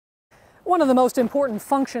One of the most important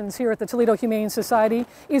functions here at the Toledo Humane Society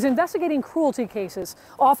is investigating cruelty cases.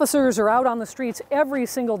 Officers are out on the streets every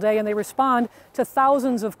single day and they respond to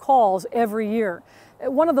thousands of calls every year.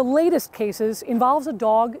 One of the latest cases involves a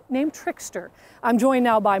dog named Trickster. I'm joined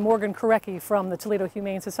now by Morgan Korecki from the Toledo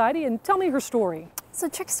Humane Society, and tell me her story. So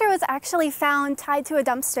Trickster was actually found tied to a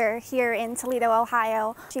dumpster here in Toledo,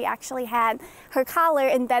 Ohio. She actually had her collar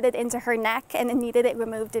embedded into her neck and needed it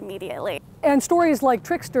removed immediately. And stories like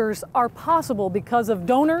Trickster's are possible because of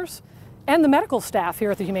donors and the medical staff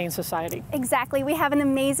here at the Humane Society. Exactly. We have an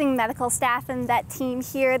amazing medical staff and vet team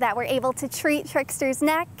here that were able to treat Trickster's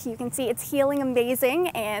neck. You can see it's healing amazing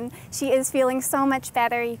and she is feeling so much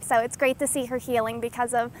better. So it's great to see her healing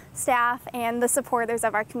because of staff and the supporters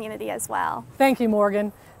of our community as well. Thank you,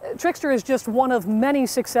 Morgan. Trickster is just one of many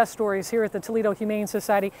success stories here at the Toledo Humane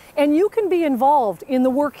Society, and you can be involved in the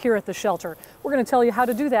work here at the shelter. We're going to tell you how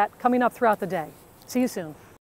to do that coming up throughout the day. See you soon.